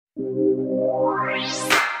You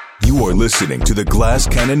are listening to the Glass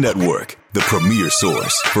Cannon Network, the premier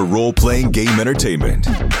source for role-playing game entertainment.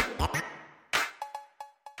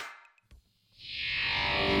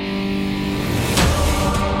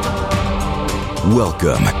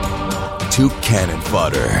 Welcome to Cannon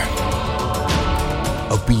Fodder,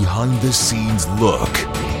 a behind-the-scenes look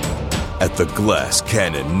at the Glass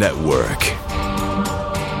Cannon Network.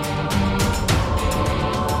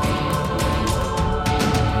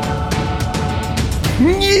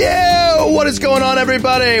 Yeah! What is going on,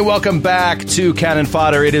 everybody? Welcome back to Cannon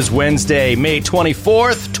Fodder. It is Wednesday, May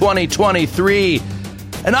 24th, 2023.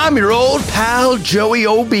 And I'm your old pal, Joey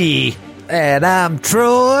O.B. And I'm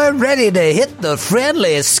Troy, ready to hit the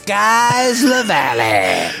friendly skies of the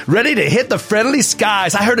valley. Ready to hit the friendly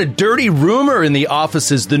skies. I heard a dirty rumor in the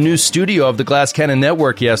offices, the new studio of the Glass Cannon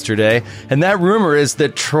Network yesterday. And that rumor is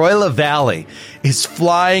that Troy LaValle is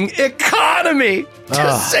flying economy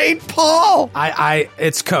to St. Paul.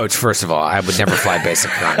 It's coach, first of all. I would never fly basic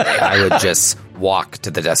economy. I would just walk to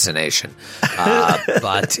the destination.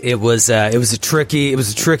 But it was a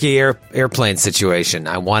tricky airplane situation.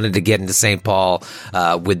 I wanted to get into St. Paul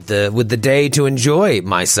with the day to enjoy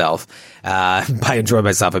myself. By enjoy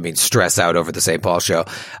myself, I mean stress out over the St. Paul show.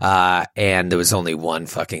 And there was only one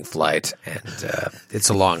fucking flight, and it's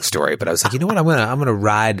a long story. But I was like, you know what? I'm gonna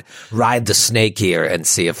ride the snake here and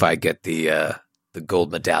see if I get the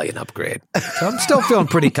gold medallion upgrade. So I'm still feeling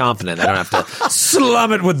pretty confident. I don't have to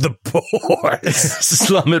slum it with the poors.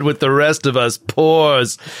 Slum it with the rest of us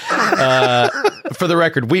poors. For the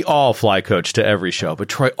record, we all fly coach to every show, but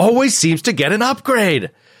Troy always seems to get an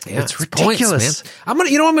upgrade. Yeah, it's ridiculous. Points, man.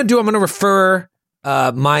 You know what I'm going to do? I'm going to refer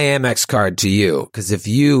my Amex card to you, because if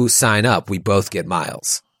you sign up, we both get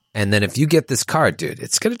miles. And then if you get this card, dude,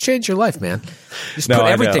 it's going to change your life, man. Just put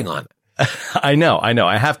everything on it. I know.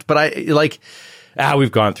 I have to, but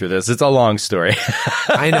we've gone through this. It's a long story.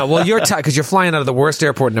 I know. Well, you're because you're flying out of the worst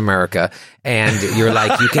airport in America, and you're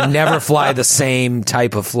like, you can never fly the same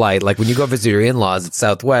type of flight. Like when you go visit your in-laws, it's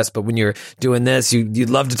Southwest, but when you're doing this, you'd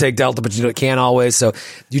love to take Delta, but you can't always. So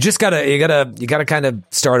you just gotta kind of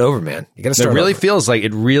start over, man. You gotta start.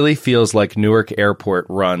 It really feels like Newark Airport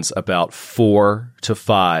runs about 4 to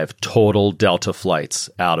 5 total Delta flights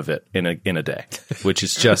out of it in a day, which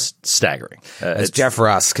is just staggering. As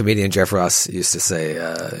comedian Jeff Ross used to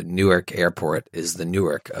say, Newark Airport is the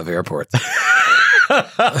Newark of airports.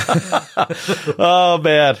 Oh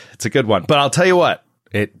man, it's a good one. But I'll tell you what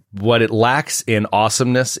it lacks in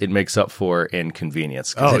awesomeness, it makes up for in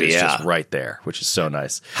convenience. It's just right there, which is so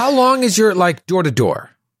nice. How long is your door to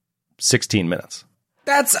door? 16 minutes.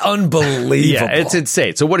 That's unbelievable. Yeah, it's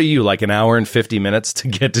insane. So what are you, like an hour and 50 minutes to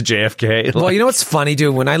get to JFK? Well, you know what's funny,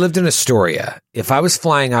 dude? When I lived in Astoria, if I was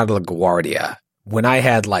flying out of LaGuardia, when I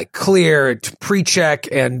had like clear pre-check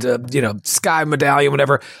and, sky medallion,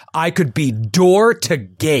 whatever, I could be door to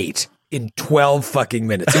gate in 12 fucking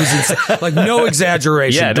minutes. It was insane. Like no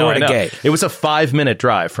exaggeration, door to gate. It was a 5-minute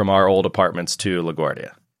drive from our old apartments to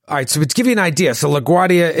LaGuardia. All right, so to give you an idea, so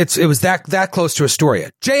LaGuardia, it was that close to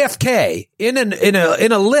Astoria. JFK in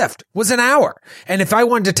a lift was an hour, and if I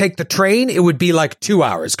wanted to take the train, it would be like 2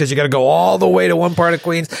 hours because you got to go all the way to one part of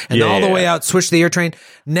Queens and all the way out, switch the air train.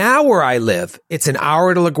 Now where I live, it's an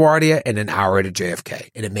hour to LaGuardia and an hour to JFK,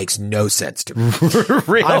 and it makes no sense to me.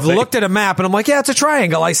 Really? I've looked at a map and I'm like, yeah, it's a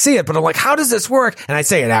triangle. I see it, but I'm like, how does this work? And I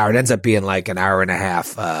say an hour. It ends up being like an hour and a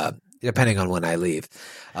half, depending on when I leave.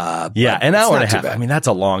 An hour and a half. I mean, that's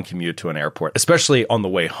a long commute to an airport, especially on the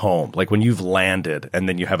way home. Like when you've landed and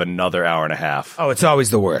then you have another hour and a half. Oh, it's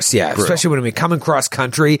always the worst. Yeah. Brutal. Especially when we come across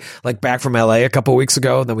country, like back from LA a couple weeks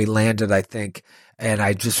ago. And then we landed, I think, and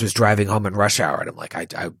I just was driving home in rush hour. And I'm like,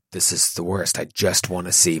 this is the worst. I just want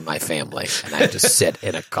to see my family. And I just sit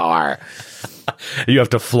in a car. You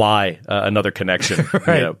have to fly another connection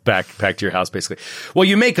right. Back to your house, basically. Well,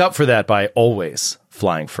 you make up for that by always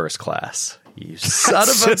flying first class. You son of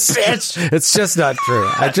a bitch. It's just not true.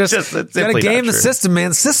 I just gotta game the system,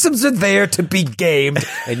 man. Systems are there to be gamed,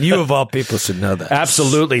 and you of all people should know that.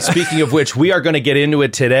 Absolutely. Speaking of which, we are going to get into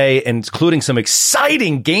it today, including some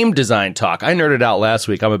exciting game design talk. I nerded out last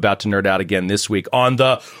week. I'm about to nerd out again this week on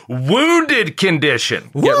the Wounded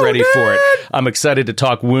condition. Get ready for it. I'm excited to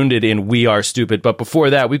talk Wounded in We Are Stupid. But before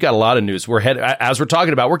that, we've got a lot of news. As we're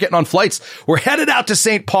talking about, we're getting on flights. We're headed out to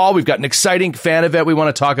St. Paul. We've got an exciting fan event we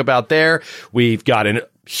want to talk about there. We've got an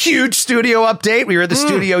huge studio update. We were at the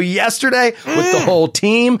studio yesterday with the whole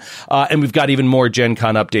team, and we've got even more Gen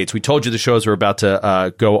Con updates. We told you the shows were about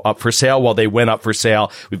to go up for sale. Well, they went up for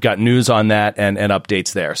sale. We've got news on that and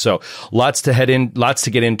updates there. So lots to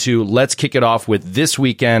get into. Let's kick it off with this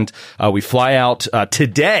weekend. We fly out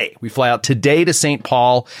today. We fly out today to St.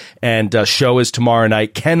 Paul, and show is tomorrow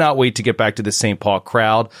night. Cannot wait to get back to the St. Paul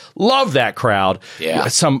crowd. Love that crowd. Yeah.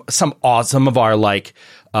 Some awesome of our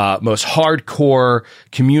most hardcore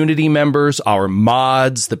community members, our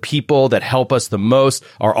mods, the people that help us the most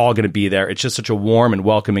are all going to be there. It's just such a warm and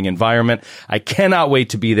welcoming environment. I cannot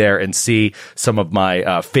wait to be there and see some of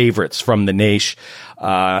my favorites from the Nation.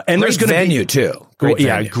 And there's going to be venue too.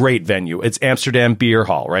 Great venue. It's Amsterdam Beer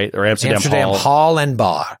Hall, right? Or Amsterdam Hall and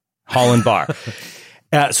Bar. Hall and Bar.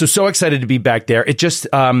 So excited to be back there. It just,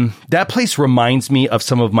 that place reminds me of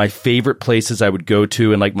some of my favorite places I would go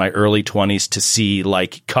to in my early 20s to see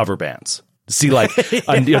cover bands. See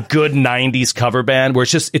a good 90s cover band where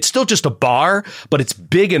it's still just a bar, but it's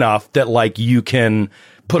big enough that you can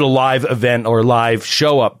put a live event or live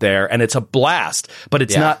show up there and it's a blast, but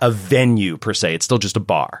it's not a venue per se. It's still just a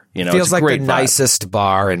bar. Feels like the nicest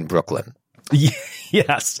bar in Brooklyn.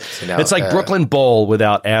 Yes. It's like Brooklyn Bowl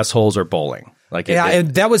without assholes or bowling.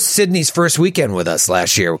 And that was Sydney's first weekend with us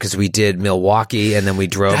last year because we did Milwaukee and then we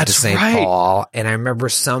drove to St. Paul. And I remember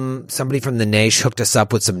somebody from the Nation hooked us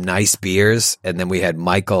up with some nice beers, and then we had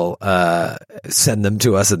Michael send them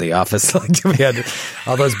to us in the office. We had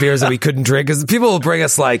all those beers that we couldn't drink because people will bring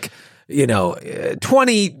us 20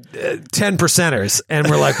 10%ers, and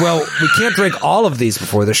we're like, well, we can't drink all of these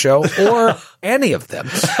before the show or any of them,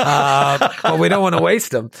 but we don't want to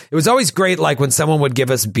waste them. It was always great when someone would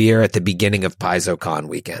give us beer at the beginning of PaizoCon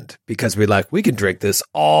weekend because we can drink this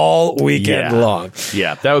all weekend long.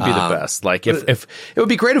 Yeah, that would be the best. If it would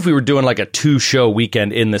be great if we were doing a 2-show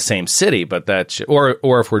weekend in the same city, but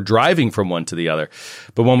or if we're driving from one to the other.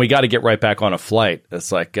 But when we got to get right back on a flight,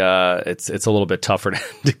 it's it's a little bit tougher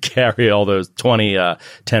to carry all those 20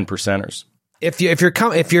 10%ers. If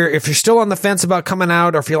you're still on the fence about coming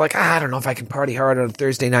out, or if you're like, I don't know if I can party hard on a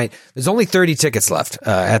Thursday night, there's only 30 tickets left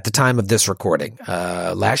at the time of this recording.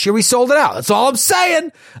 Last year we sold it out. That's all I'm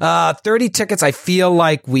saying. 30 tickets. I feel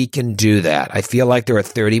like we can do that. I feel like there are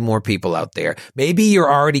 30 more people out there. Maybe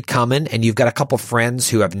you're already coming and you've got a couple friends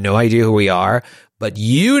who have no idea who we are, but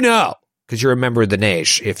because you're a member of the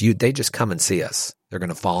Nation, they just come and see us, they're going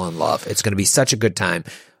to fall in love. It's going to be such a good time.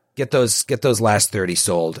 Get those last 30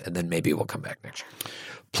 sold, and then maybe we'll come back next year.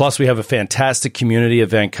 Plus, we have a fantastic community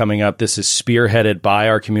event coming up. This is spearheaded by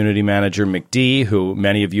our community manager, McD, who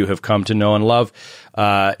many of you have come to know and love.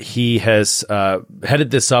 He has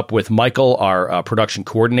headed this up with Michael, our production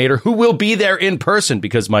coordinator, who will be there in person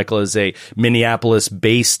because Michael is a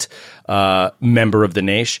Minneapolis-based member of the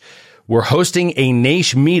Nation. We're hosting a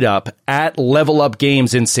Nation meetup at Level Up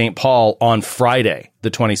Games in St. Paul on Friday,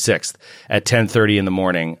 the 26th at 10:30 in the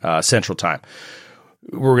morning, Central Time.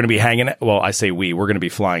 We're going to be we're going to be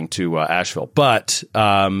flying to Asheville, but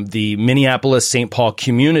the Minneapolis St. Paul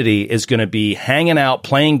community is going to be hanging out,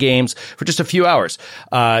 playing games for just a few hours.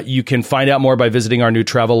 You can find out more by visiting our new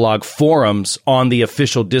Travelog forums on the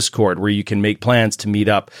official Discord, where you can make plans to meet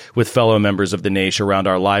up with fellow members of the Nation around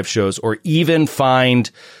our live shows, or even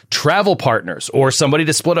find travel partners or somebody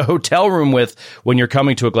to split a hotel room with when you're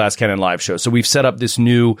coming to a Glass Cannon live show. So we've set up this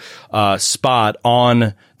new spot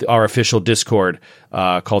on our official Discord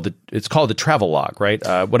called the Travelog,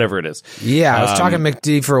 right? Whatever it is. Yeah, I was talking to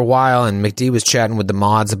McD for a while, and McD was chatting with the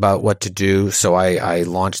mods about what to do. So I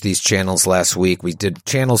launched these channels last week. We did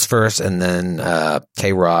channels first, and then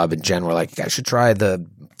K-Rob and Jen were like, you guys should try the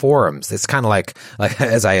forums. It's kind of like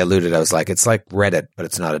as I alluded, I was like, it's like Reddit, but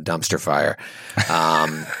it's not a dumpster fire.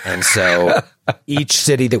 And so each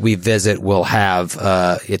city that we visit will have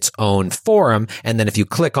its own forum, and then if you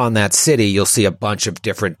click on that city, you'll see a bunch of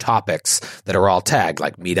different topics that are all tagged,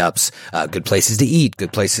 like meetups, good places to eat,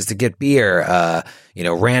 good places to get beer,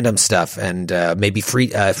 random stuff, and maybe free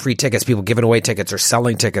tickets, people giving away tickets or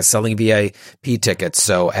selling tickets, selling VIP tickets.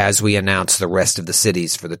 So as we announce the rest of the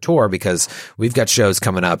cities for the tour, because we've got shows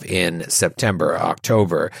coming up in September,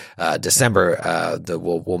 October, December,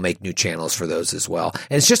 we'll make new channels for those as well.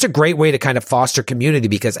 And it's just a great way to kind of foster community,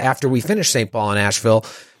 because after we finish St. Paul and Asheville,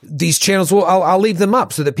 these channels I'll leave them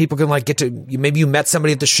up so that people can get to, maybe you met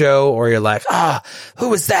somebody at the show, or you're like, who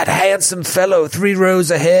was that handsome fellow 3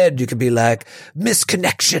 rows ahead? You could be like,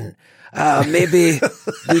 misconnection. Maybe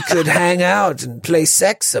we could hang out and play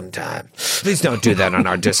sex sometime. Please don't do that on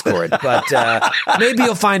our Discord, but maybe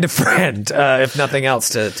you'll find a friend, if nothing else,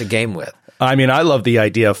 to game with. I mean, I love the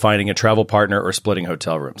idea of finding a travel partner or splitting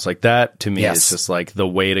hotel rooms. Like that to me is just like the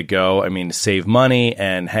way to go. I mean, save money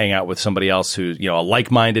and hang out with somebody else who's, a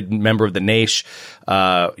like-minded member of the Nation.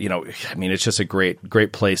 I mean, it's just a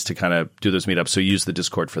great place to kind of do those meetups. So use the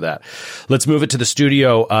Discord for that. Let's move it to the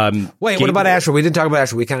studio. Wait, what about Asheville? We didn't talk about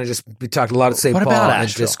Asheville. We talked a lot of St. Paul on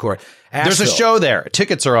Discord. There's a show there.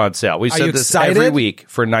 Tickets are on sale. We said this every week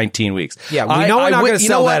for 19 weeks. Yeah, we know we're not going to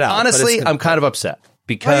sell that out. Honestly, I'm kind of upset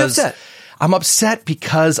because I'm upset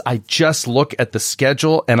because I just look at the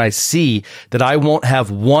schedule and I see that I won't have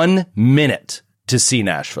 1 minute to see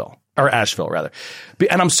Asheville, rather.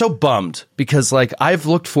 And I'm so bummed because like I've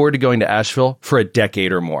looked forward to going to Asheville for a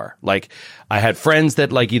decade or more. Like I had friends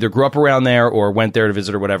that like either grew up around there or went there to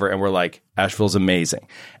visit or whatever. And were like, Asheville's amazing.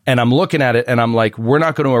 And I'm looking at it and I'm like, we're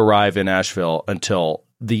not going to arrive in Asheville until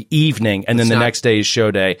the evening. And then the next day is show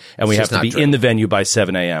day. And we have to be in the venue by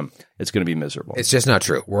 7 a.m. It's going to be miserable. It's just not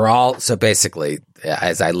true. So basically,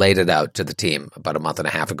 as I laid it out to the team about a month and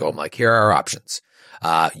a half ago, I'm like, here are our options.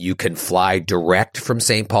 You can fly direct from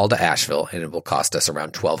St. Paul to Asheville, and it will cost us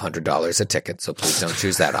around $1,200 a ticket. So please don't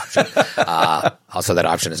choose that option. Also, that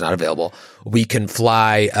option is not available. We can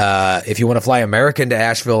fly, if you want to fly American to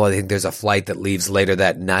Asheville, I think there's a flight that leaves later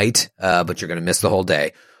that night, but you're going to miss the whole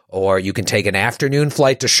day. Or you can take an afternoon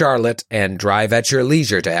flight to Charlotte and drive at your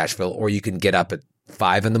leisure to Asheville, or you can get up at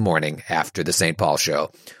 5 a.m. after the St. Paul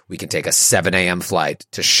show. We can take a 7 a.m. flight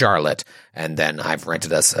to Charlotte, and then I've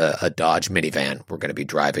rented us a Dodge minivan. We're going to be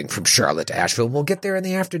driving from Charlotte to Asheville. We'll get there in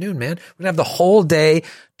the afternoon, man. We're going to have the whole day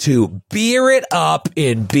to beer it up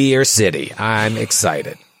in Beer City. I'm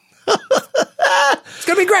excited. It's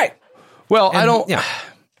going to be great. Well, I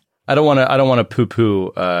don't want to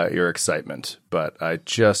poo-poo your excitement, but I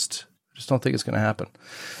just don't think it's going to happen.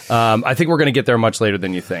 I think we're going to get there much later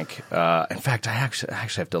than you think. In fact, I actually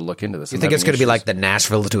have to look into this. You think it's going to be like the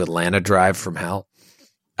Nashville to Atlanta drive from hell?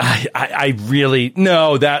 I really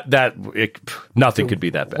no nothing could be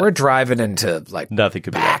that bad. We're driving into nothing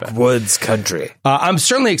could be that bad. Backwoods country. I'm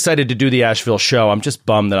certainly excited to do the Asheville show. I'm just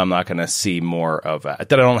bummed that I'm not going to see more of that.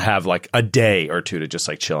 That I don't have like a day or two to just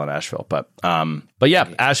like chill in Asheville. But yeah,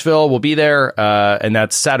 Asheville will be there, and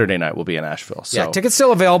that's Saturday night. We'll be in Asheville. So. Yeah, tickets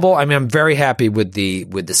still available. I mean, I'm very happy with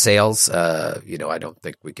the sales. I don't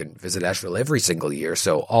think we can visit Asheville every single year,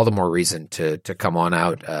 so all the more reason to come on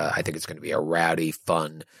out. I think it's going to be a rowdy,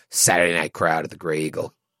 fun Saturday night crowd at the Grey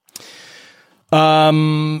Eagle.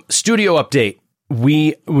 Studio update.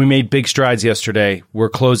 We made big strides yesterday. We're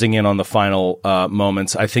closing in on the final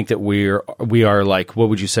moments. I think that we are like, what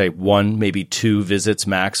would you say, 1, maybe 2 visits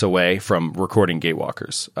max away from recording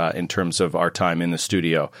Gatewalkers in terms of our time in the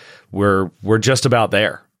studio. We're just about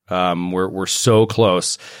there. We're so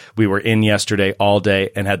close. We were in yesterday all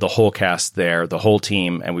day and had the whole cast there, the whole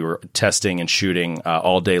team, and we were testing and shooting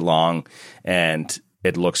all day long. And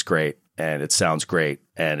it looks great, and it sounds great,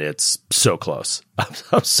 and it's so close.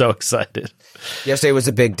 I'm so excited. Yesterday was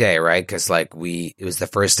a big day, right? Because it was the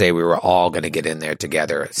first day we were all going to get in there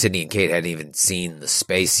together. Sydney and Kate hadn't even seen the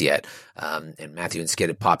space yet, and Matthew and Skid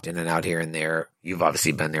had popped in and out here and there. You've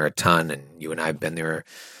obviously been there a ton, and you and I have been there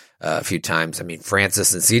a few times. I mean,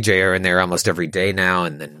 Francis and CJ are in there almost every day now,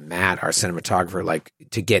 and then Matt, our cinematographer,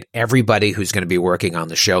 to get everybody who's going to be working on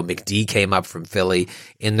the show. McD came up from Philly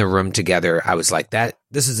in the room together. I was like,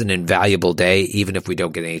 this is an invaluable day, even if we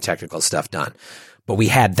don't get any technical stuff done. But we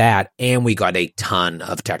had that, and we got a ton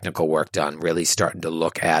of technical work done, really starting to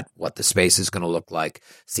look at what the space is going to look like,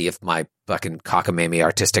 see if my fucking cockamamie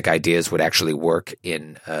artistic ideas would actually work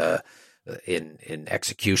in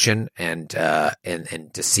execution, and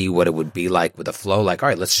to see what it would be like with a flow. Like, all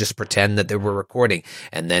right, let's just pretend that they were recording,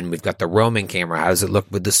 and then we've got the roaming camera. How does it look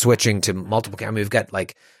with the switching to multiple cameras? We've got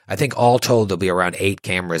I think all told there'll be around 8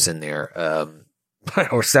 cameras in there,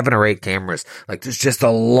 or 7 or 8 cameras. There's just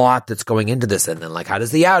a lot that's going into this. And then how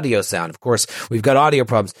does the audio sound? Of course, we've got audio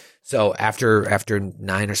problems. So after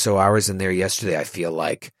 9 or so hours in there yesterday, I feel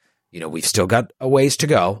like, we've still got a ways to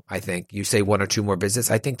go. I think you say 1 or 2 more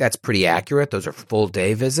visits. I think that's pretty accurate. Those are full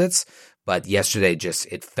day visits. But yesterday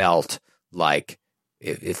it felt like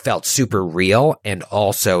it felt super real. And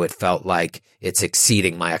also it felt like it's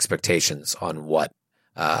exceeding my expectations on what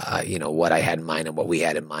I had in mind and what we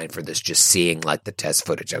had in mind for this. Just seeing the test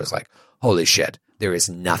footage, I was like, holy shit, there is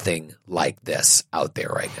nothing like this out there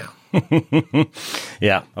right now.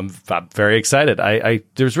 Yeah, I'm very excited.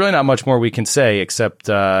 There's really not much more we can say except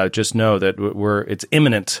just know that it's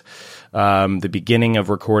imminent. The beginning of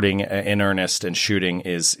recording in earnest and shooting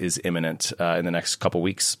is imminent in the next couple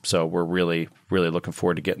weeks. So we're really, really looking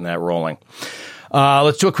forward to getting that rolling.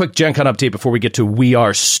 Let's do a quick Gen Con update before we get to We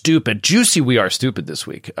Are Stupid. Juicy We Are Stupid this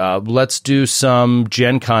week. Let's do some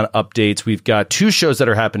Gen Con updates. We've got 2 shows that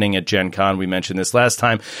are happening at Gen Con. We mentioned this last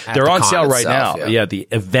time. They're on sale right now. Yeah, the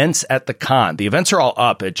events at the con. The events are all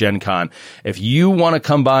up at Gen Con. If you want to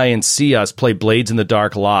come by and see us play Blades in the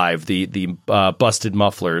Dark live, the Busted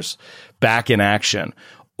Mufflers back in action,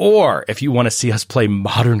 or if you want to see us play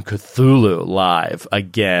Modern Cthulhu live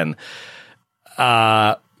again,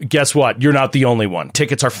 guess what? You're not the only one.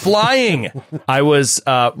 Tickets are flying. I was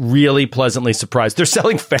really pleasantly surprised. They're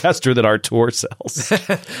selling faster than our tour sells.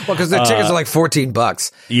 Well, because their tickets are like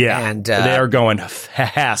 $14. Yeah, and they are going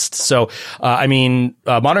fast. So, Modern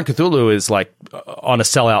Cthulhu is like on a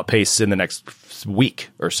sellout pace in the next week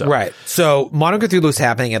or so. Right. So Modern Cthulhu is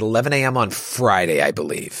happening at 11 a.m. on Friday, I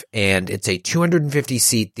believe. And it's a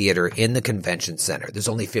 250-seat theater in the convention center. There's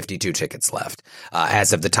only 52 tickets left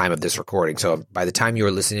as of the time of this recording. So by the time you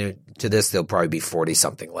are listening to this, there'll probably be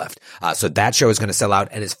 40-something left. So that show is going to sell out.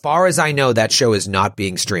 And as far as I know, that show is not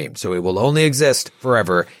being streamed. So it will only exist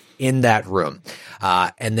forever in that room.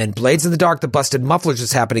 And then Blades in the Dark, The Busted Mufflers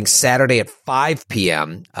is happening Saturday at 5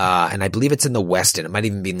 p.m. And I believe it's in the Westin. It might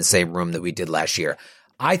even be in the same room that we did last year.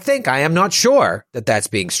 I am not sure that that's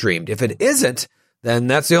being streamed. If it isn't, then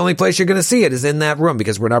that's the only place you're going to see it is in that room,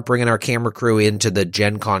 because we're not bringing our camera crew into the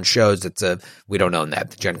Gen Con shows. We don't own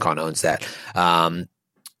that. Gen Con owns that.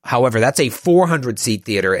 However, that's a 400-seat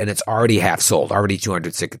theater, and it's already half sold, already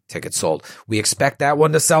 200 tickets sold. We expect that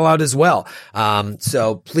one to sell out as well.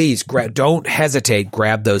 So please, don't hesitate.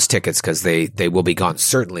 Grab those tickets because they will be gone.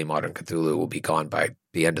 Certainly Modern Cthulhu will be gone by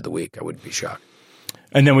the end of the week. I wouldn't be shocked.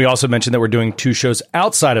 And then we also mentioned that we're doing 2 shows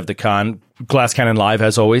outside of the con. Glass Cannon Live,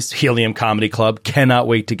 as always. Helium Comedy Club. Cannot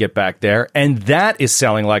wait to get back there. And that is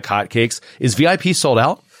selling like hotcakes. Is VIP sold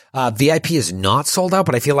out? VIP is not sold out,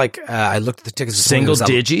 but I feel like I looked at the tickets. Single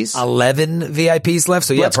digis? 11 VIPs left.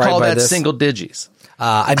 So yeah, let's call that single digis.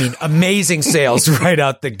 Amazing sales right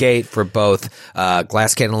out the gate for both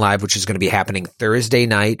Glass Cannon Live, which is going to be happening Thursday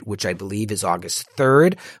night, which I believe is August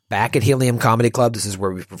 3rd, back at Helium Comedy Club. This is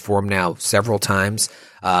where we've performed now several times.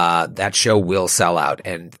 That show will sell out.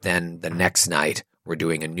 And then the next night, we're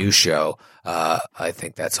doing a new show. I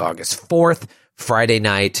think that's August 4th, Friday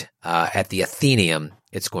night at the Athenaeum.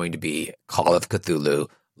 It's going to be Call of Cthulhu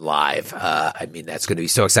live. That's going to be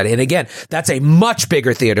so exciting. And again, that's a much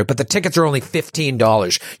bigger theater, but the tickets are only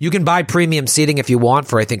 $15. You can buy premium seating if you want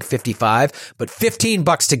for, I think, $55, but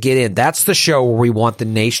 $15 to get in. That's the show where we want the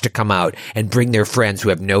nation to come out and bring their friends who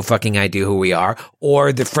have no fucking idea who we are,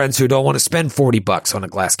 or the friends who don't want to spend $40 on a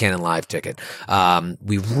Glass Cannon Live ticket.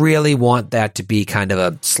 We really want that to be kind of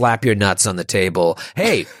a slap your nuts on the table.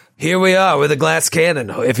 Hey, here we are with a Glass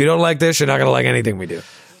Cannon. If you don't like this, you're not going to like anything we do.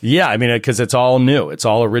 Yeah, because it's all new. It's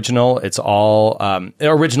all original. It's all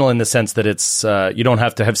original in the sense that it's you don't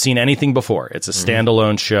have to have seen anything before. It's a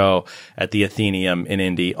standalone show at the Athenaeum in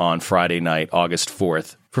Indy on Friday night, August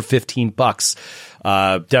 4th for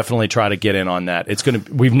 $15. Definitely try to get in on that.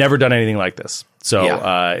 We've never done anything like this.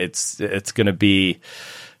 So it's going to be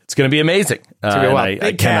amazing.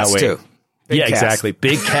 I cannot wait. Too. Big cast. Exactly.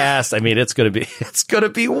 Big cast. It's going to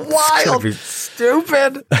be wild. It's going to be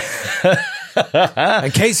stupid.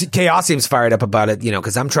 And Chaosium's fired up about it,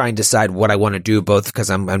 because I'm trying to decide what I want to do, both because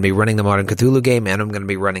I'm going to be running the Modern Cthulhu game and I'm going to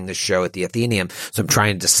be running the show at the Athenaeum. So I'm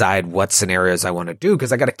trying to decide what scenarios I want to do,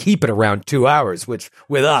 because I got to keep it around 2 hours, which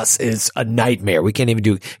with us is a nightmare. We can't even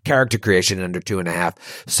do character creation in under 2.5.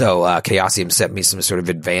 So Chaosium sent me some sort of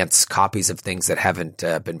advanced copies of things that haven't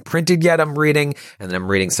been printed yet. I'm reading, and then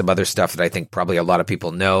I'm reading some other stuff that I think probably a lot of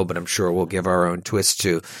people know, but I'm sure we'll give our own twist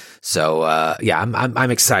to. So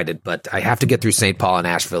I'm excited, but I have to get through St. Paul and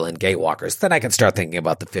Asheville and Gatewalkers. Then I can start thinking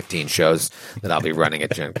about the 15 shows that I'll be running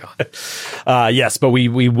at Gen Con. Yes, but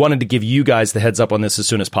we wanted to give you guys the heads up on this as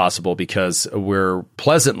soon as possible, because we're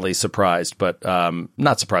pleasantly surprised, but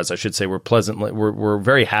not surprised, I should say. We're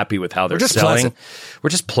very happy with how they're selling. Pleasant. We're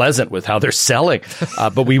just pleasant with how they're selling.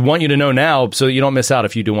 But we want you to know now so you don't miss out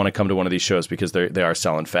if you do want to come to one of these shows, because they are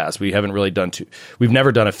selling fast. We haven't really we've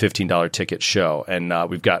never done a $15 ticket show, and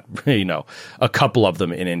we've got a couple of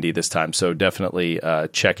them in Indy this time. So definitely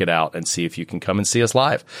check it out and see if you can come and see us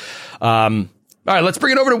live. All right, let's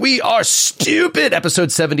bring it over to We Are Stupid,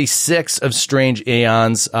 episode 76 of Strange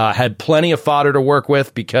Aeons. Had plenty of fodder to work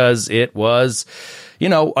with because it was,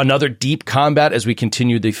 another deep combat as we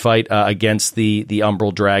continued the fight against the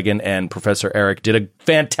Umbral Dragon, and Professor Eric did a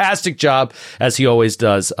fantastic job, as he always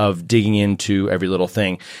does, of digging into every little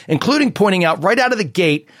thing, including pointing out right out of the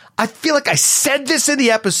gate, I feel like I said this in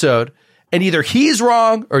the episode, and either he's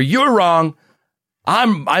wrong or you're wrong.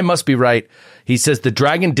 I must be right. He says the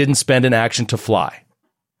dragon didn't spend an action to fly.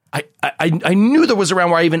 I knew there was a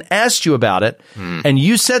round where I even asked you about it, and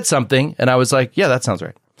you said something, and I was like, yeah, that sounds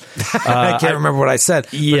right. I can't remember what I said.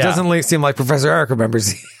 Yeah. It doesn't seem like Professor Eric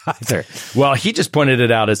remembers either. Well, he just pointed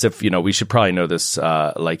it out as if, we should probably know this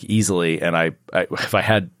like easily. And if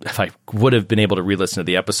I would have been able to re-listen to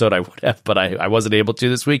the episode, I would have, but I wasn't able to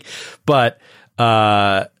this week. But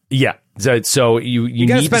yeah. So you need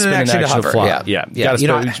to spend an action to fly. Yeah.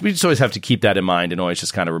 We just always have to keep that in mind and always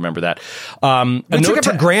just kind of remember that. We took it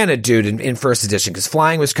for granted, dude, in first edition, because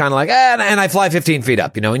flying was kind of like, and I fly 15 feet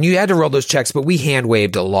up, and you had to roll those checks, but we hand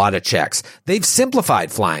waved a lot of checks. They've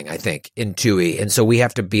simplified flying, I think, in 2E, and so we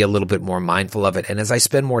have to be a little bit more mindful of it. And as I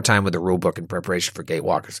spend more time with the rule book in preparation for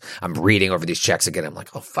Gatewalkers, I'm reading over these checks again. I'm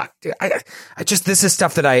like, oh fuck, dude, this is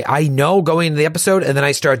stuff that I know going into the episode, and then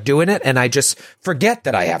I start doing it, and I just forget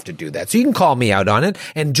that I have to do that. So you can call me out on it.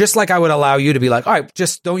 And just like I would allow you to be like, all right,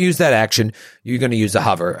 just don't use that action. You're going to use the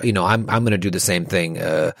hover. I'm going to do the same thing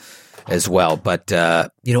as well. But,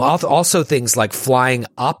 also things like flying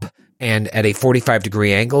up and at a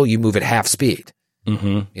 45-degree angle, you move at half speed.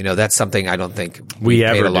 Mm-hmm. That's something I don't think we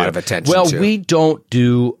paid a lot of attention to. Well, we don't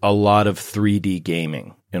do a lot of 3D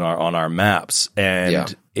gaming on our maps.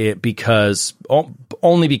 And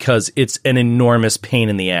only because it's an enormous pain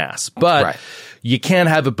in the ass. But right. You can't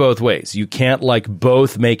have it both ways. You can't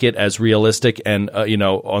both make it as realistic and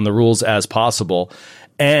on the rules as possible,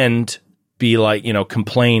 and be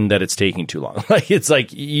complain that it's taking too long. It's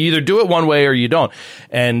like you either do it one way or you don't.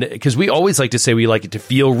 And because we always like to say we like it to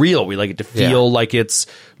feel real. We like it to feel like it's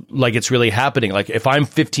really happening. Like if I'm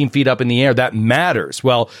 15 feet up in the air, that matters.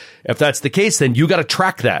 Well, if that's the case, then you got to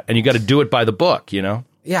track that and you got to do it by the book. Yeah,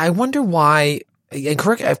 I wonder why. And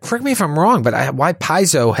correct me if I'm wrong, but why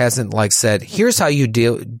Paizo hasn't said, here's how you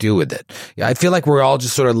deal with it. Yeah, I feel like we're all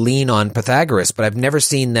just sort of lean on Pythagoras, but I've never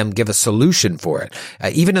seen them give a solution for it.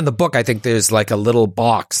 Even in the book, I think there's a little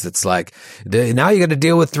box that's now you got to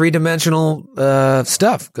deal with 3-dimensional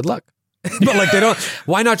stuff. Good luck. But they don't,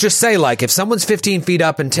 why not just say if someone's 15 feet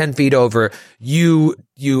up and 10 feet over, you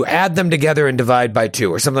add them together and divide by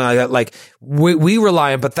 2 or something like that. We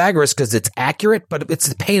rely on Pythagoras because it's accurate, but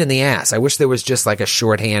it's a pain in the ass. I wish there was just a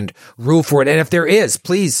shorthand rule for it. And if there is,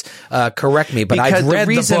 please correct me. But I've read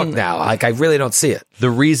the book now. I really don't see it.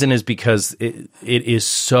 The reason is because it is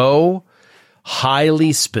so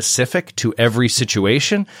highly specific to every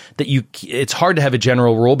situation that it's hard to have a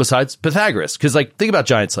general rule besides Pythagoras. Because think about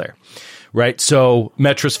Giant Slayer, right? So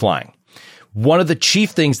Metra's flying. One of the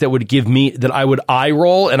chief things that would give me that I would eye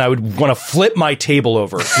roll and I would want to flip my table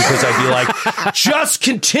over because I'd be like, just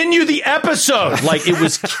continue the episode. It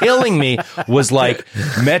was killing me was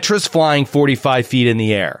Metra's flying 45 feet in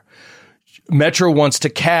the air. Metra wants to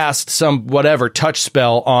cast some touch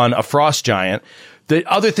spell on a frost giant. The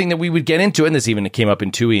other thing that we would get into, and this even came up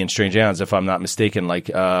in 2E and Strange Islands, if I'm not mistaken,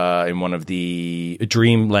 in one of the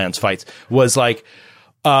Dreamlands fights, was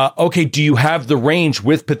okay, do you have the range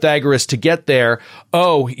with Pythagoras to get there?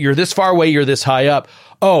 Oh, you're this far away, you're this high up.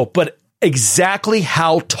 Oh, but exactly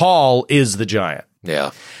how tall is the giant?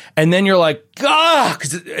 Yeah. And then you're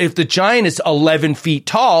because if the giant is 11 feet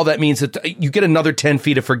tall, that means that you get another 10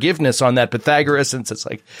 feet of forgiveness on that Pythagoras. And it's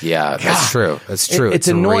yeah, that's true. That's true. It's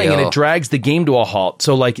annoying and it drags the game to a halt.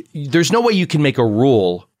 So there's no way you can make a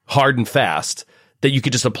rule hard and fast that you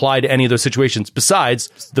could just apply to any of those situations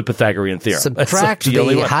besides the Pythagorean theorem. Subtract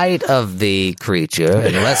the height of the creature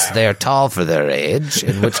unless they're tall for their age,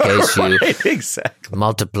 in which case you exactly.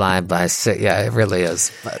 multiply by 6. Yeah, it really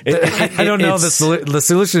is. I don't know. The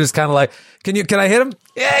solution is kind of can I hit him?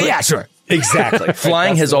 Yeah, sure. Exactly.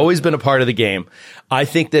 Flying has always been a part of the game. I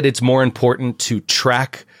think that it's more important to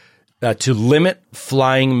track, to limit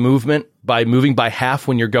flying movement by moving by half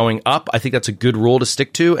when you're going up. I think that's a good rule to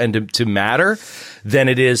stick to and to matter than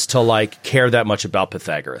it is to care that much about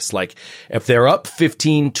Pythagoras. If they're up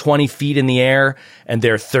 15, 20 feet in the air and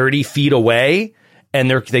they're 30 feet away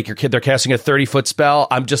and they're casting a 30-foot spell,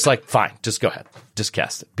 I'm just fine, just go ahead. Just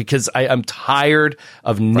cast it because I'm tired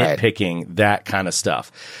of nitpicking that kind of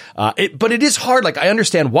stuff. But it is hard. I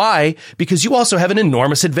understand why, because you also have an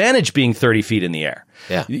enormous advantage being 30 feet in the air.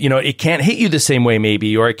 Yeah. It can't hit you the same way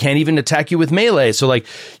maybe, or it can't even attack you with melee. So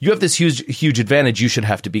you have this huge advantage. You should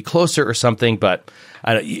have to be closer or something. But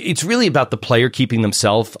it's really about the player keeping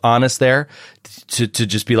themselves honest there to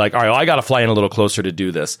just be all right, well, I got to fly in a little closer to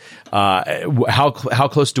do this. How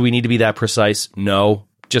close do we need to be that precise? No.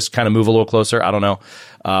 Just kind of move a little closer. I don't know.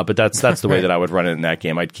 But that's the way that I would run it in that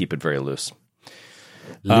game. I'd keep it very loose.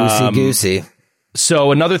 Loosey-goosey.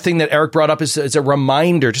 So another thing that Eric brought up is a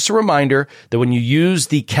reminder, just a reminder that when you use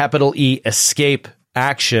the capital E escape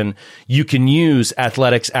action, you can use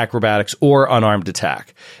athletics, acrobatics, or unarmed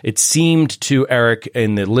attack. It seemed to Eric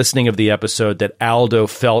in the listening of the episode that Aldo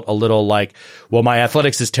felt a little like, well, my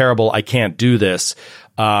athletics is terrible, I can't do this.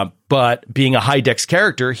 But being a high dex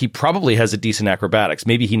character, he probably has a decent acrobatics.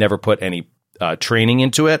 Maybe he never put any training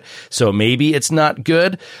into it, so maybe it's not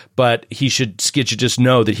good, but he should just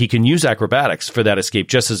know that he can use acrobatics for that escape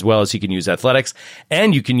just as well as he can use athletics,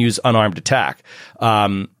 and you can use unarmed attack.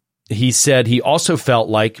 He said he also felt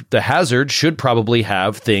like the hazard should probably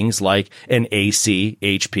have things like an AC,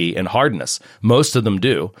 HP, and hardness. Most of them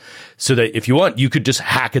do. So that if you want, you could just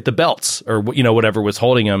hack at the belts or, whatever was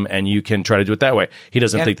holding him, and you can try to do it that way. He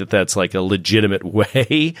doesn't think that that's like a legitimate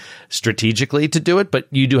way strategically to do it, but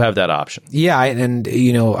you do have that option. Yeah, and,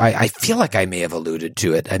 I feel like I may have alluded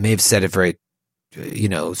to it. I may have said it very,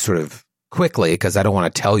 sort of quickly, because I don't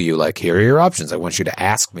want to tell you, like, here are your options. I want you to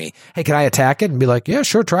ask me, hey, can I attack it? And be like, yeah,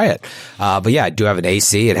 sure, try it. But yeah, I do have an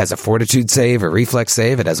AC. It has a fortitude save, a reflex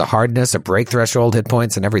save. It has a hardness, a break threshold, hit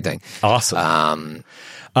points, and everything. Awesome.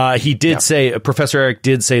 He did say, Professor Eric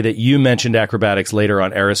did say that you mentioned acrobatics later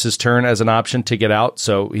on Eris's turn as an option to get out.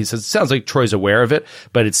 So he says, it sounds like Troy's aware of it,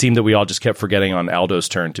 but it seemed that we all just kept forgetting on Aldo's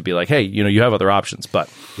turn to be like, hey, you have other options. But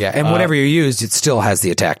yeah, and whenever you're used, it still has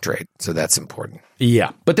the attack trait. So that's important.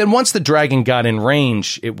 Yeah. But then once the dragon got in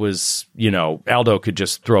range, it was, Aldo could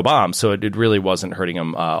just throw bombs. So it really wasn't hurting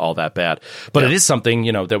him all that bad. But it is something,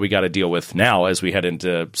 that we got to deal with now as we head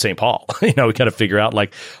into St. Paul. We got to figure out,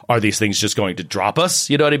 like, are these things just going to drop us?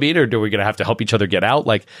 You know what I mean? Or are we going to have to help each other get out?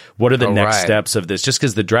 Like, what are the next steps of this? Just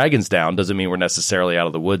because the dragon's down doesn't mean we're necessarily out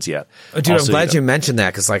of the woods yet. Dude, also, I'm glad you mentioned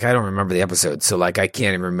that, because, like, I don't remember the episode. So, like, I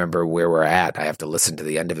can't even remember where we're at. I have to listen to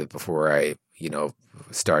the end of it before I,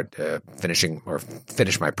 start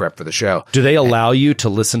finish my prep for the show. Do they allow you to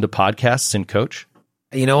listen to podcasts in Coach?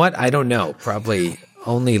 You know what? I don't know. Probably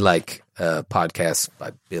only like podcasts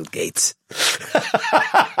by Bill Gates,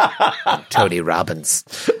 Tony Robbins.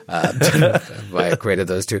 I created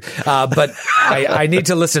those two. But I need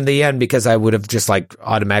to listen to the end, because I would have just like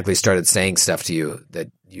automatically started saying stuff to you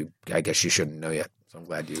that I guess you shouldn't know yet. So I'm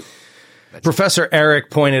glad you. Professor Eric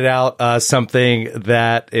pointed out something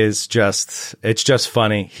that is it's just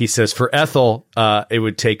funny. He says for Ethel, it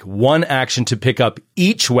would take one action to pick up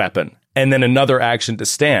each weapon and then another action to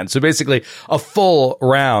stand. So basically a full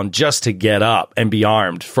round just to get up and be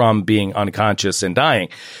armed from being unconscious and dying.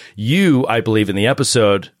 You, I believe in the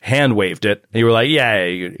episode, hand waved it. And you were like,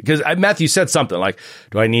 yeah, because Matthew said something like,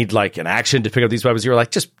 do I need like an action to pick up these weapons? You were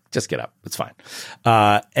like, just get up. It's fine.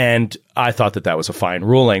 And I thought that was a fine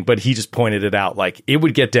ruling, but he just pointed it out. Like, it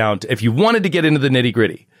would get down to, if you wanted to get into the nitty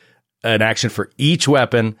gritty, an action for each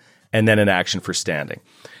weapon and then an action for standing.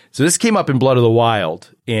 So this came up in Blood of the Wild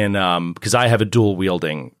because I have a dual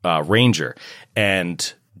wielding ranger,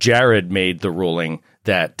 and Jared made the ruling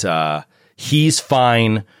that he's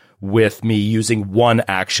fine with me using one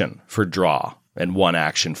action for draw and one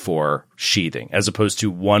action for sheathing, as opposed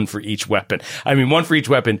to one for each weapon. I mean, one for each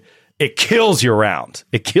weapon, it kills your round.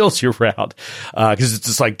 It kills your round because it's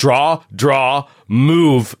just like draw,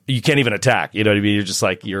 move. You can't even attack. You know what I mean? You're just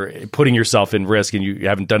like, you're putting yourself in risk and you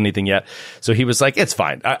haven't done anything yet. So he was like, it's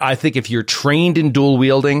fine. I think if you're trained in dual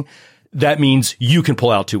wielding, that means you can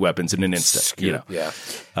pull out two weapons in an instant. Yeah.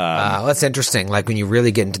 That's interesting. Like, when you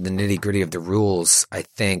really get into the nitty gritty of the rules, I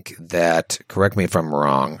think that, correct me if I'm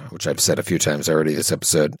wrong, which I've said a few times already this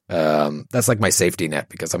episode, that's like my safety net,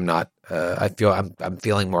 because I'm not, I'm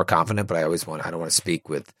feeling more confident, but I don't want to speak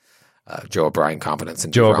with Joe O'Brien confidence.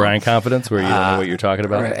 And Joe O'Brien confidence, where you don't know what you're talking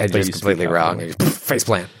about. Right, and just completely wrong. Face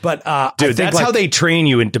plant. But dude, that's how they train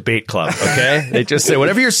you in debate club, okay? They just say,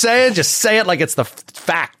 whatever you're saying, just say it like it's the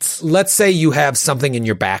facts. Let's say you have something in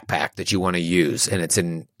your backpack that you want to use, and it's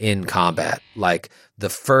in combat. Like, the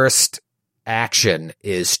first action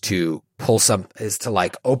is to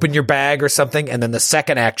like open your bag or something, and then the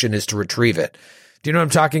second action is to retrieve it. Do you know what I'm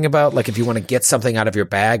talking about? Like, if you want to get something out of your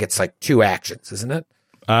bag, it's like two actions, isn't it?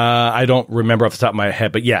 I don't remember off the top of my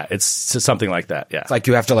head, but yeah, it's something like that. Yeah. It's like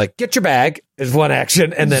you have to like get your bag is one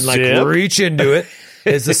action, and then like reach into it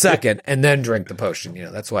is the second, and then drink the potion.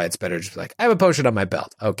 That's why it's better just like, I have a potion on my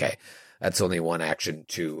belt. Okay. That's only one action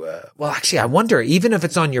to, well, actually, I wonder, even if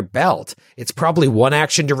it's on your belt, it's probably one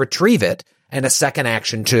action to retrieve it and a second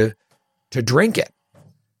action to drink it.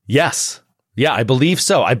 Yes. Yeah, I believe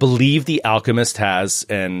so. I believe the alchemist has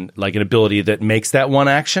an ability that makes that one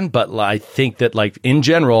action, but I think that like in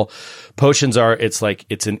general, potions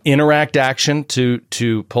it's an interact action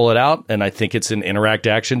to pull it out, and I think it's an interact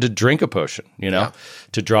action to drink a potion,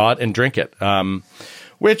 to draw it and drink it.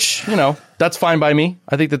 Which, that's fine by me.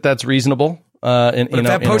 I think that that's reasonable. If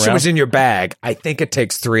that potion was in your bag, I think it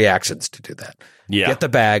takes 3 actions to do that. Yeah. Get the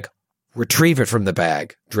bag, retrieve it from the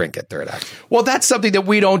bag, drink it, third action. Well, that's something that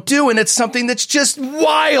we don't do, and it's something that's just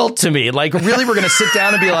wild to me. Like, really, we're going to sit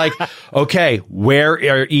down and be like, okay, where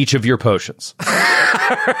are each of your potions?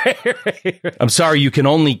 I'm sorry, you can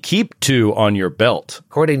only keep 2 on your belt.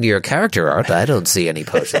 According to your character art, I don't see any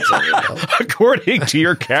potions on your belt. According to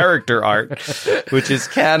your character art, which is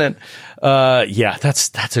canon. Yeah,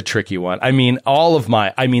 that's a tricky one. I mean,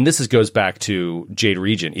 this goes back to Jade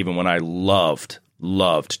Regent, even when I loved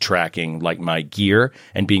tracking like my gear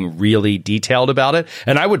and being really detailed about it.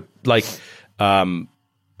 And I would like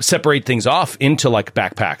separate things off into like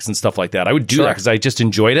backpacks and stuff like that. I would do that because I just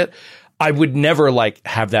enjoyed it. I would never like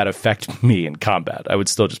have that affect me in combat. I would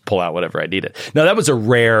still just pull out whatever I needed. Now that was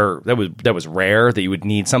rare that you would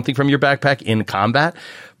need something from your backpack in combat,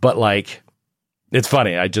 but like it's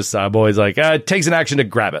funny. I'm always like, it takes an action to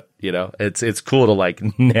grab it. You know, it's cool to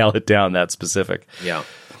like nail it down that specific. Yeah.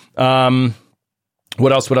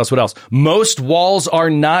 What else? Most walls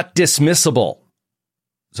are not dismissible.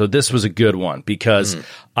 So this was a good one because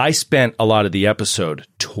I spent a lot of the episode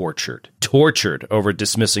tortured over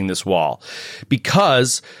dismissing this wall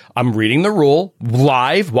because I'm reading the rule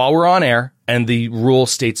live while we're on air, and the rule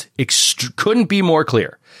states couldn't be more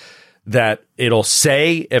clear that it'll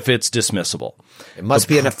say if it's dismissible. It must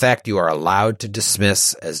be an effect you are allowed to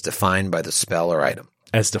dismiss as defined by the spell or item.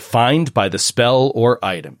 As defined by the spell or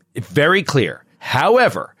item. Very clear.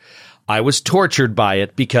 However, I was tortured by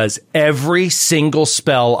it because every single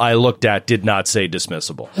spell I looked at did not say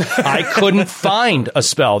dismissible. I couldn't find a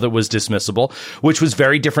spell that was dismissible, which was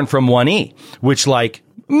very different from 1E, which like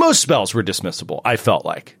most spells were dismissible, I felt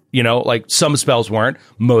like. You know, like some spells weren't,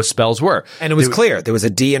 most spells were. And it was clear. There was a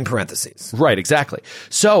D in parentheses. Right, exactly.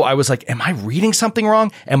 So I was like, am I reading something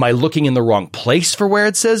wrong? Am I looking in the wrong place for where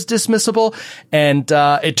it says dismissible? And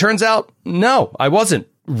it turns out, no, I wasn't.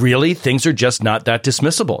 Really, things are just not that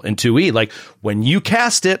dismissible in 2E. Like, when you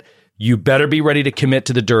cast it, you better be ready to commit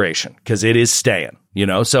to the duration because it is staying, you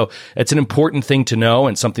know? So it's an important thing to know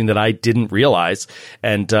and something that I didn't realize.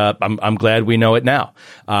 And I'm glad we know it now.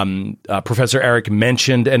 Professor Eric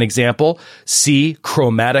mentioned an example. See,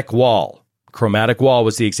 chromatic wall. Chromatic wall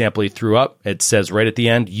was the example he threw up. It says right at the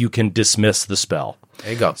end, you can dismiss the spell.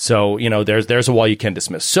 There you go. So, you know, there's a wall you can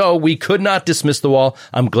dismiss. So we could not dismiss the wall.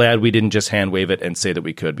 I'm glad we didn't just hand wave it and say that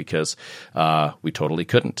we could because we totally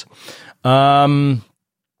couldn't.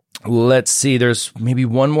 Let's see. There's maybe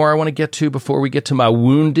one more I want to get to before we get to my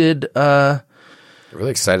wounded. You're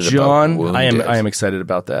really excited John, about wounded. I am excited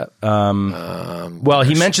about that. Well,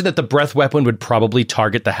 he mentioned that the breath weapon would probably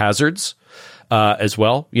target the hazards. As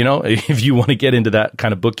well, you know, if you want to get into that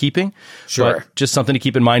kind of bookkeeping. Sure. But just something to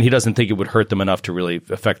keep in mind. He doesn't think it would hurt them enough to really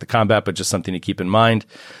affect the combat, but just something to keep in mind.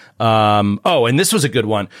 And this was a good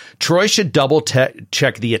one. Troy should double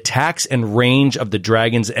check the attacks and range of the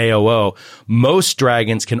dragon's AOO. Most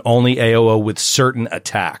dragons can only AOO with certain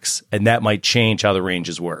attacks, and that might change how the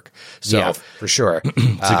ranges work. So, yeah, for sure.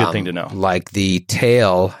 It's a good thing to know. Like the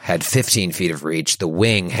tail had 15 feet of reach, the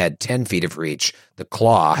wing had 10 feet of reach, the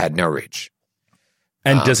claw had no reach.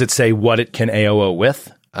 And does it say what it can AOO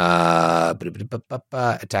with? Attack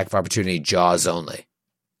of opportunity, jaws only.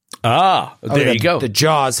 There you go. The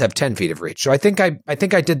jaws have 10 feet of reach. So I think I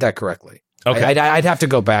did that correctly. Okay. I'd have to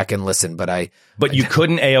go back and listen, but you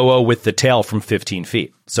couldn't AOO with the tail from 15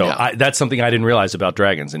 feet. So no. That's something I didn't realize about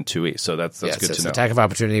dragons in 2E. So that's good to know. Attack of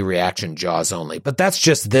opportunity, reaction, jaws only. But that's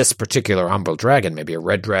just this particular umbral dragon. Maybe a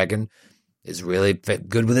red dragon is really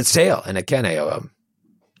good with its tail, and it can AOO.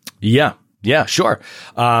 Yeah, sure.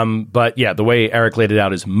 But yeah, the way Eric laid it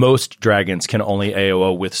out is most dragons can only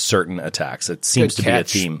AOO with certain attacks. It seems to be a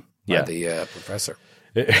theme. Yeah, the professor.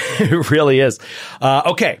 It really is.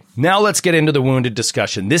 Okay, now let's get into the wounded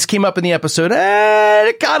discussion. This came up in the episode, and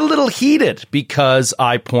it got a little heated because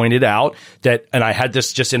I pointed out that, and I had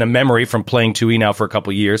this just in a memory from playing 2E now for a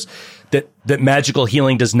couple years, that magical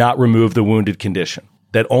healing does not remove the wounded condition,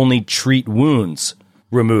 that only treat wounds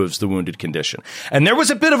removes the wounded condition. And there was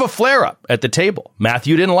a bit of a flare-up at the table.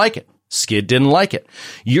 Matthew didn't like it. Skid didn't like it.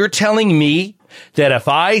 You're telling me that if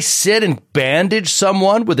I sit and bandage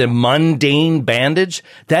someone with a mundane bandage,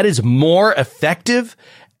 that is more effective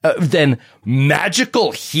than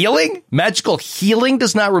magical healing? Magical healing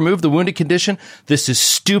does not remove the wounded condition? This is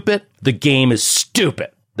stupid. The game is stupid.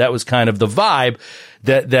 That was kind of the vibe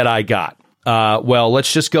that I got. Well,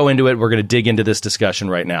 let's just go into it. We're going to dig into this discussion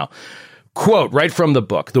right now. Quote, right from the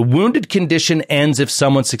book, the wounded condition ends if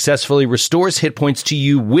someone successfully restores hit points to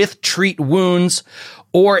you with treat wounds,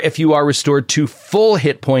 or if you are restored to full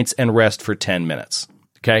hit points and rest for 10 minutes.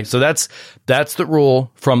 Okay, so that's the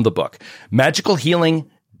rule from the book. Magical healing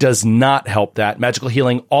does not help that. Magical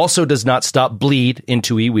healing also does not stop bleed in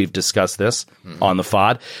 2E. We've discussed this on the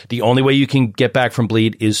FOD. The only way you can get back from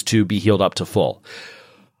bleed is to be healed up to full.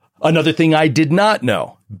 Another thing I did not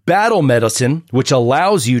know, battle medicine, which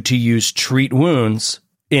allows you to use treat wounds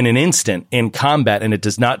in an instant in combat, and it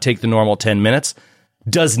does not take the normal 10 minutes,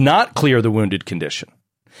 does not clear the wounded condition.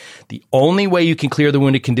 The only way you can clear the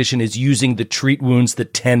wounded condition is using the treat wounds, the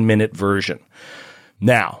 10-minute version.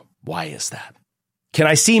 Now, why is that? Can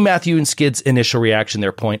I see Matthew and Skid's initial reaction,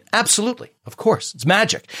 their point? Absolutely. Of course. It's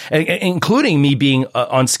magic. Including me being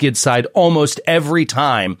on Skid's side almost every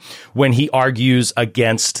time when he argues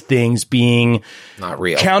against things being not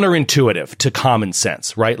real, counterintuitive to common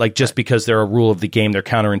sense, right? Like just because they're a rule of the game, they're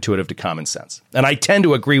counterintuitive to common sense. And I tend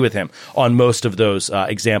to agree with him on most of those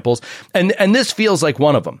examples. And this feels like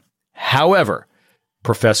one of them. However,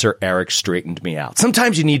 Professor Eric straightened me out.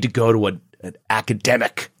 Sometimes you need to go to an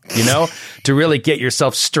academic, to really get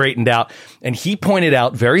yourself straightened out. And he pointed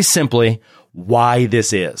out very simply why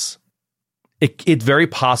this is. It's very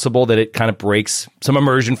possible that it kind of breaks some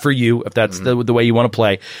immersion for you if that's the way you want to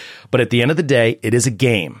play. But at the end of the day, it is a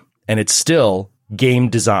game, and it's still game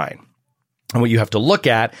design. And what you have to look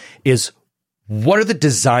at is, what are the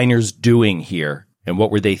designers doing here, and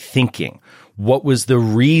what were they thinking? What was the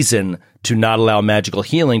reason to not allow magical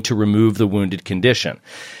healing to remove the wounded condition?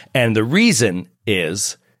 And the reason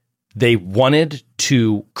is they wanted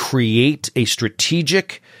to create a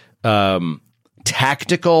strategic,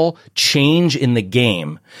 tactical change in the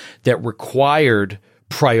game that required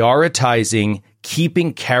prioritizing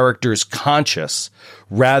keeping characters conscious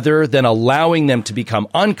rather than allowing them to become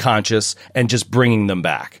unconscious and just bringing them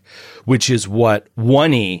back, which is what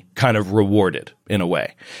 1E kind of rewarded in a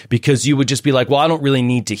way, because you would just be like, well, I don't really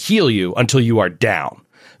need to heal you until you are down.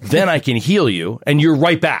 Then I can heal you and you're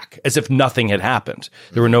right back as if nothing had happened.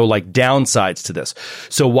 There were no downsides to this.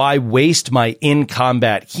 So why waste my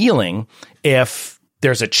in-combat healing if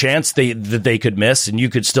there's a chance that they could miss and you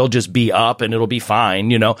could still just be up and it'll be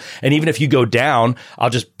fine, And even if you go down, I'll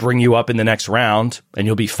just bring you up in the next round and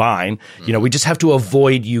you'll be fine. We just have to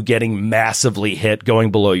avoid you getting massively hit, going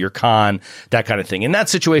below your con, that kind of thing. In that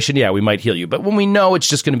situation, yeah, we might heal you. But when we know it's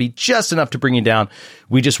just going to be just enough to bring you down,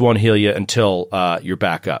 we just won't heal you until you're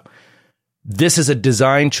back up. This is a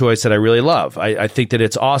design choice that I really love. I think that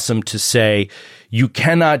it's awesome to say you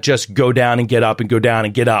cannot just go down and get up and go down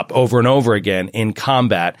and get up over and over again in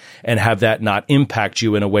combat and have that not impact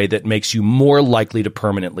you in a way that makes you more likely to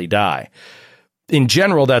permanently die. In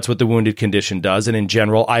general, that's what the wounded condition does, and in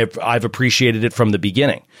general, I've appreciated it from the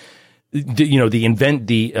beginning. The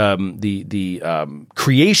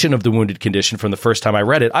creation of the wounded condition from the first time I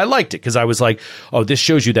read it, I liked it because I was like, oh, this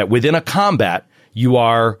shows you that within a combat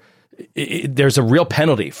there's a real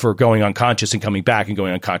penalty for going unconscious and coming back and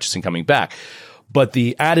going unconscious and coming back. But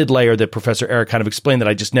the added layer that Professor Eric kind of explained that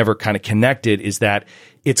I just never kind of connected is that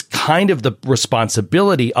it's kind of the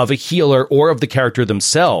responsibility of a healer or of the character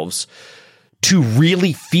themselves to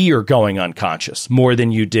really fear going unconscious more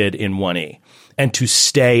than you did in 1E and to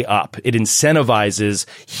stay up. It incentivizes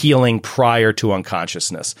healing prior to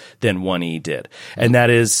unconsciousness than 1E did. And that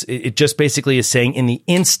is, it just basically is saying in the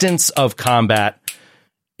instance of combat,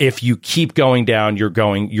 if you keep going down, you're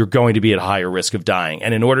going to be at higher risk of dying.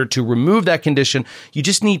 And in order to remove that condition, you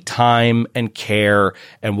just need time and care,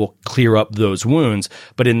 and we'll clear up those wounds.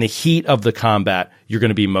 But in the heat of the combat, you're going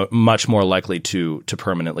to be much more likely to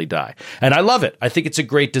permanently die. And I love it. I think it's a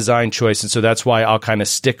great design choice. And so that's why I'll kind of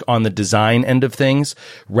stick on the design end of things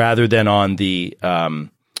rather than on the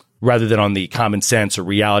common sense or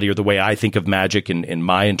reality or the way I think of magic in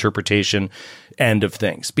my interpretation end of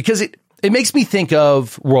things. Because it makes me think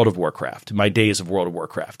of World of Warcraft, my days of World of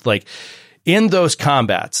Warcraft. Like in those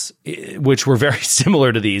combats, which were very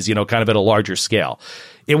similar to these, kind of at a larger scale,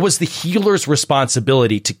 it was the healer's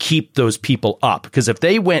responsibility to keep those people up. Because if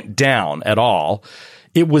they went down at all,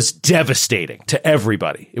 it was devastating to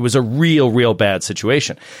everybody. It was a real bad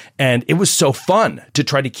situation. And it was so fun to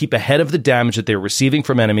try to keep ahead of the damage that they were receiving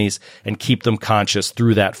from enemies and keep them conscious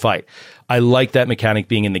through that fight. I like that mechanic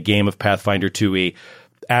being in the game of Pathfinder 2E.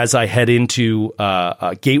 As I head into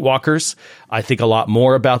Gatewalkers, I think a lot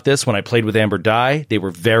more about this. When I played with Amber Dye, they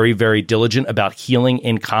were very, very diligent about healing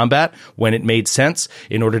in combat when it made sense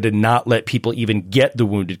in order to not let people even get the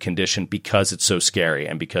wounded condition because it's so scary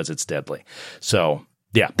and because it's deadly. So,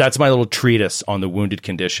 yeah, that's my little treatise on the wounded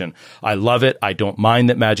condition. I love it. I don't mind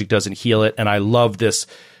that magic doesn't heal it. And I love this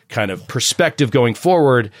kind of perspective going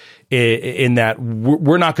forward in that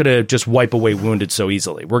we're not going to just wipe away wounded so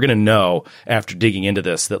easily. We're going to know after digging into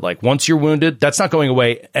this that like once you're wounded, that's not going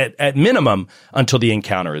away at minimum until the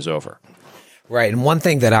encounter is over. Right. And one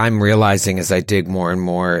thing that I'm realizing as I dig more and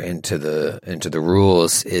more into the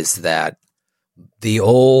rules is that the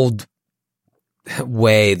old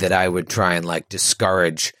way that I would try and like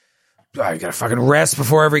discourage, you gotta fucking rest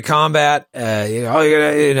before every combat, you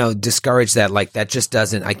gotta, discourage that. Like that just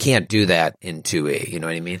doesn't, I can't do that in 2E. You know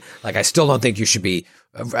what I mean? Like I still don't think you should be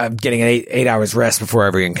getting an 8 hours rest before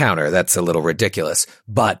every encounter. That's a little ridiculous,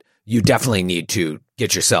 but you definitely need to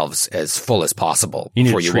get yourselves as full as possible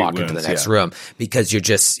before you walk into the next room, because you're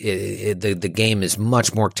just the game is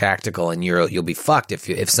much more tactical, and you'll be fucked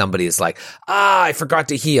if somebody is like, I forgot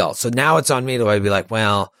to heal, so now it's on me to be like,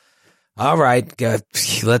 well, all right,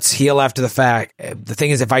 let's heal after the fact. The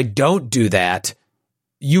thing is, if I don't do that,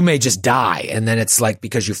 you may just die, and then it's like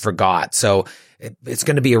because you forgot. So it's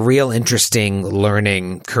going to be a real interesting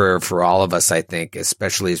learning curve for all of us, I think,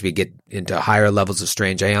 especially as we get into higher levels of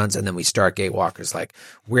Strange Aeons and then we start Gatewalkers. Like,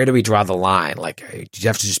 where do we draw the line? Like, do you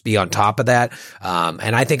have to just be on top of that?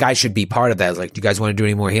 And I think I should be part of that. Like, do you guys want to do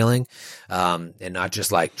any more healing? And not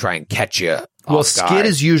just like try and catch you off guard. Well, Skid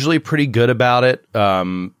is usually pretty good about it.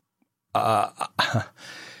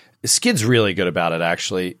 Skid's really good about it,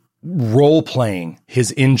 actually. Role playing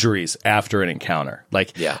his injuries after an encounter.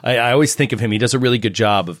 Like, yeah. I always think of him. He does a really good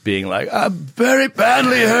job of being like, I'm very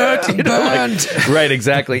badly hurt. Right,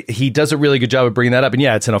 exactly. He does a really good job of bringing that up. And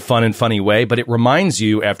yeah, it's in a fun and funny way, but it reminds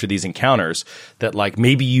you after these encounters that like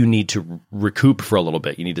maybe you need to recoup for a little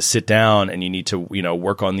bit. You need to sit down and you need to,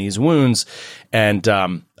 work on these wounds. And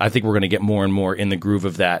I think we're going to get more and more in the groove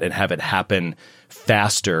of that and have it happen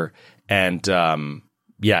faster. And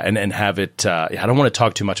and have it. I don't want to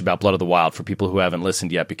talk too much about Blood of the Wild for people who haven't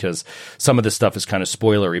listened yet, because some of this stuff is kind of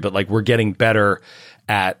spoilery. But like we're getting better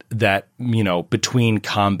at that, between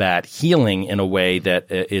combat healing in a way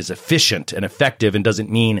that is efficient and effective and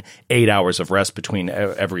doesn't mean 8 hours of rest between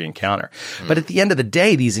every encounter. But at the end of the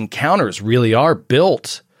day, these encounters really are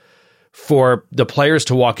built for the players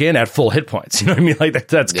to walk in at full hit points. You know what I mean? Like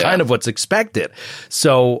that's kind of what's expected.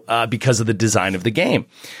 So, because of the design of the game.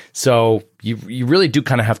 So you really do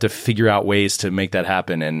kind of have to figure out ways to make that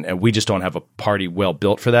happen. And we just don't have a party well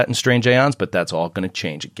built for that in Strange Aeons, but that's all going to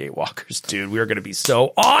change at Gatewalkers, dude. We're going to be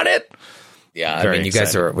so on it. Yeah. Very you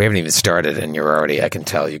guys we haven't even started and you're already, I can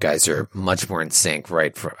tell you guys are much more in sync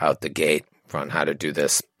right out the gate on how to do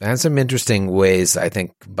this. And some interesting ways, I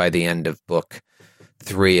think, by the end of book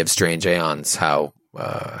 3 of Strange Aeons, how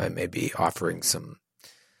I may be offering some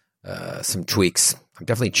tweaks. I'm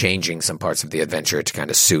definitely changing some parts of the adventure to kind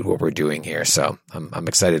of suit what we're doing here. So I'm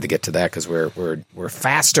excited to get to that because we're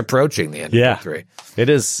fast approaching the end of book 3. It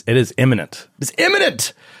is imminent. It's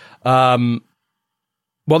imminent.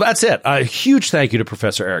 Well, that's it. A huge thank you to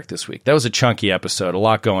Professor Eric this week. That was a chunky episode, a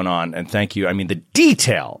lot going on, and thank you. I mean, the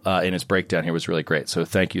detail in his breakdown here was really great, so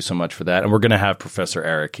thank you so much for that. And we're going to have Professor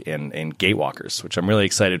Eric in Gatewalkers, which I'm really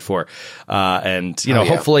excited for. And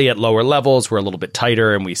hopefully at lower levels we're a little bit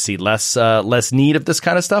tighter and we see less need of this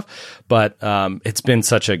kind of stuff. But it's been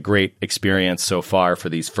such a great experience so far for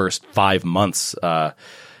these first 5 months.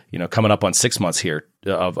 Coming up on 6 months here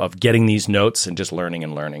of getting these notes and just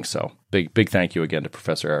learning. So big thank you again to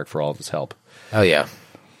Professor Eric for all of his help. Oh yeah.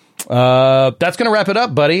 That's going to wrap it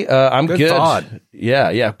up, buddy. I'm good. Fod.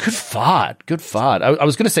 Yeah. Good fod. I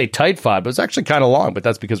was going to say tight fod, but it's actually kind of long, but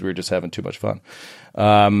that's because we were just having too much fun.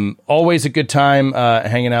 Always a good time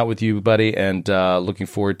hanging out with you, buddy, and looking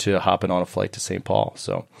forward to hopping on a flight to St. Paul.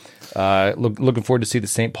 So looking forward to see the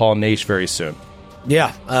St. Paul Nation very soon.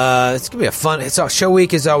 Yeah, it's gonna be a fun. Show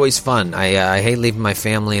week is always fun. I hate leaving my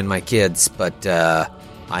family and my kids, but I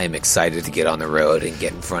am excited to get on the road and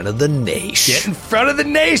get in front of the nation. Get in front of the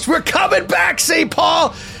nation. We're coming back, St.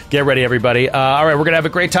 Paul. Get ready, everybody. All right, we're gonna have a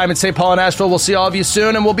great time in St. Paul and Asheville. We'll see all of you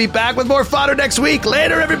soon, and we'll be back with more fodder next week.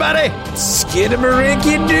 Later, everybody.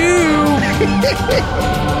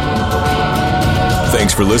 Skidamarinky-doo.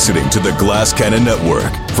 Thanks for listening to the Glass Cannon Network.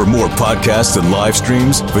 For more podcasts and live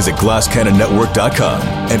streams, visit glasscannonnetwork.com.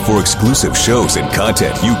 And for exclusive shows and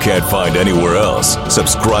content you can't find anywhere else,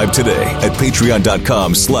 subscribe today at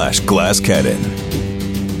patreon.com/glasscannon.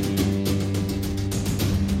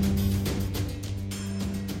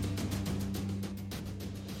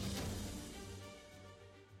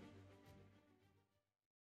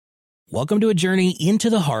 Welcome to a journey into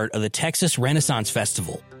the heart of the Texas Renaissance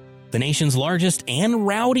Festival, the nation's largest and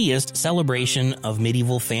rowdiest celebration of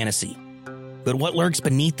medieval fantasy. But what lurks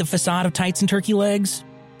beneath the facade of tights and turkey legs?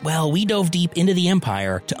 Well, we dove deep into the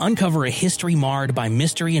empire to uncover a history marred by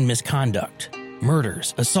mystery and misconduct.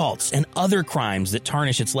 murders, assaults, and other crimes that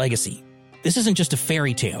tarnish its legacy. This isn't just a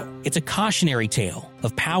fairy tale. It's a cautionary tale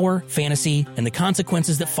of power, fantasy, and the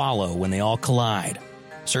consequences that follow when they all collide.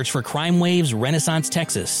 Search for Crime Waves Renaissance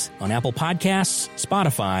Texas on Apple Podcasts,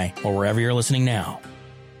 Spotify, or wherever you're listening now.